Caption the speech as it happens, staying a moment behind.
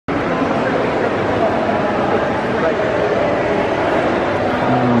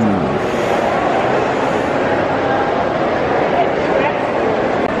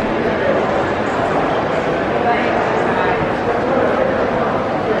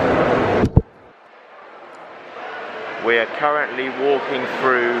We are currently walking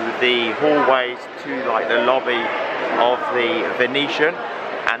through the hallways to like the lobby of the Venetian,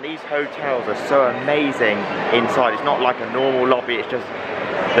 and these hotels are so amazing inside. It's not like a normal lobby, it's just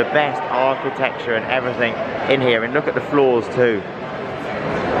the best architecture and everything in here. And look at the floors too.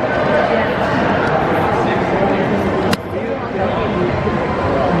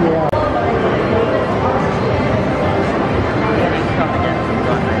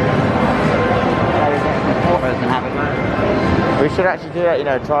 We should actually do that, you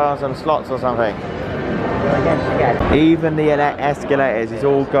know, try on some slots or something. Even the escalators is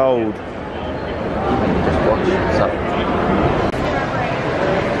all gold.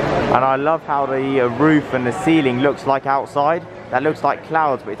 And I love how the roof and the ceiling looks like outside. That looks like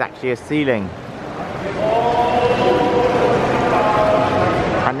clouds, but it's actually a ceiling.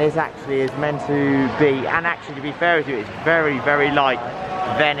 And this actually is meant to be, and actually to be fair with you, it's very, very like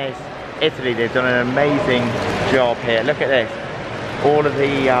Venice, Italy. They've done an amazing job here. Look at this. All of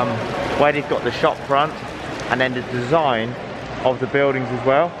the, where they've got the shop front, and then the design of the buildings as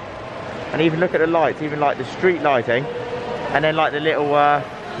well. And even look at the lights, even like the street lighting, and then like the little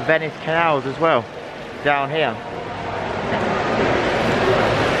Venice canals as well, down here.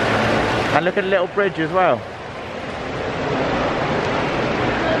 And look at the little bridge as well.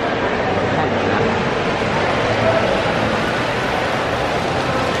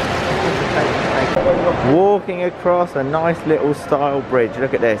 Walking across a nice little style bridge,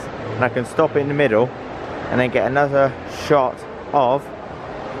 look at this. And I can stop in the middle and then get another shot of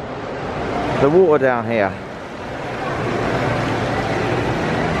the water down here.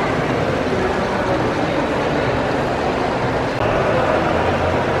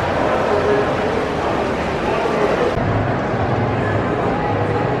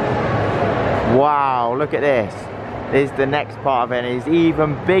 Wow, look at this. This is the next part of it, and it's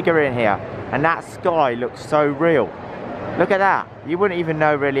even bigger in here. And that sky looks so real. Look at that. You wouldn't even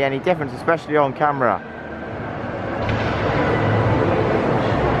know really any difference, especially on camera.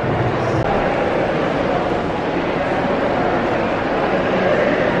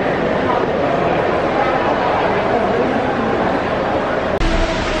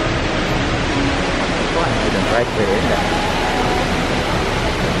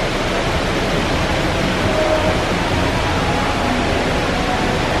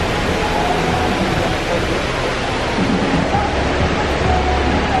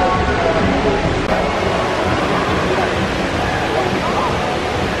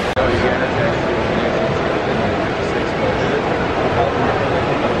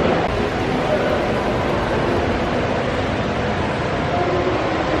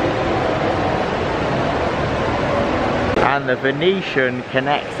 And the Venetian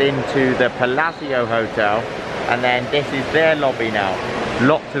connects into the Palazzo Hotel, and then this is their lobby now.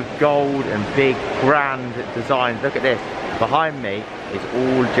 Lots of gold and big grand designs. Look at this. Behind me is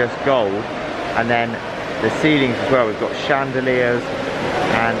all just gold, and then the ceilings as well. We've got chandeliers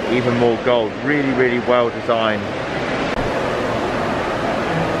and even more gold. Really, really well designed.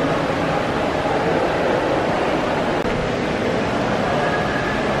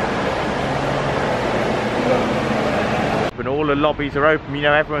 When all the lobbies are open, you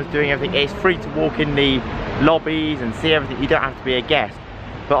know, everyone's doing everything. It's free to walk in the lobbies and see everything. You don't have to be a guest,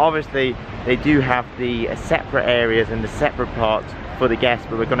 but obviously they do have the separate areas and the separate parts for the guests.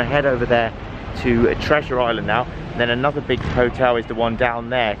 But we're going to head over there to Treasure Island now. And then another big hotel is the one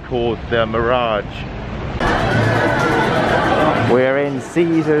down there called the Mirage. We're in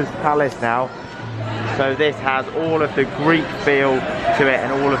Caesar's Palace now, so this has all of the Greek feel to it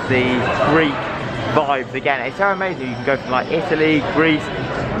and all of the Greek vibes again. It's so amazing. You can go from like Italy, Greece.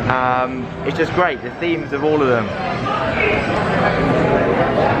 It's just great, the themes of all of them.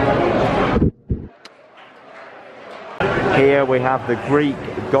 Here we have the Greek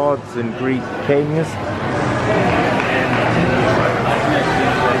gods and Greek kings.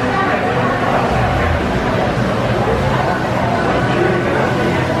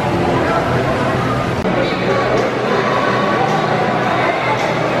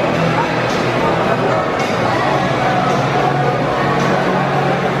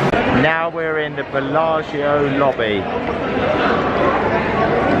 Now we're in the Bellagio lobby.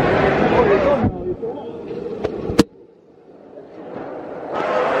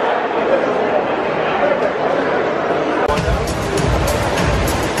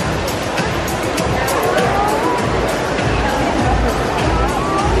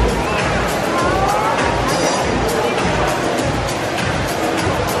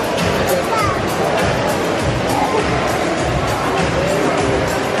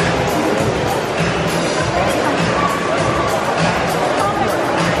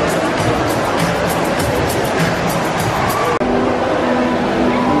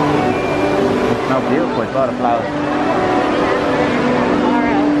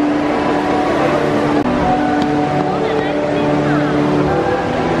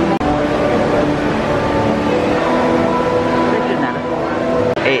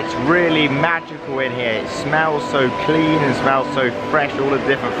 so clean and smells so fresh, all the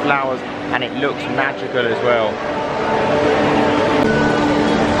different flowers, and it looks magical as well.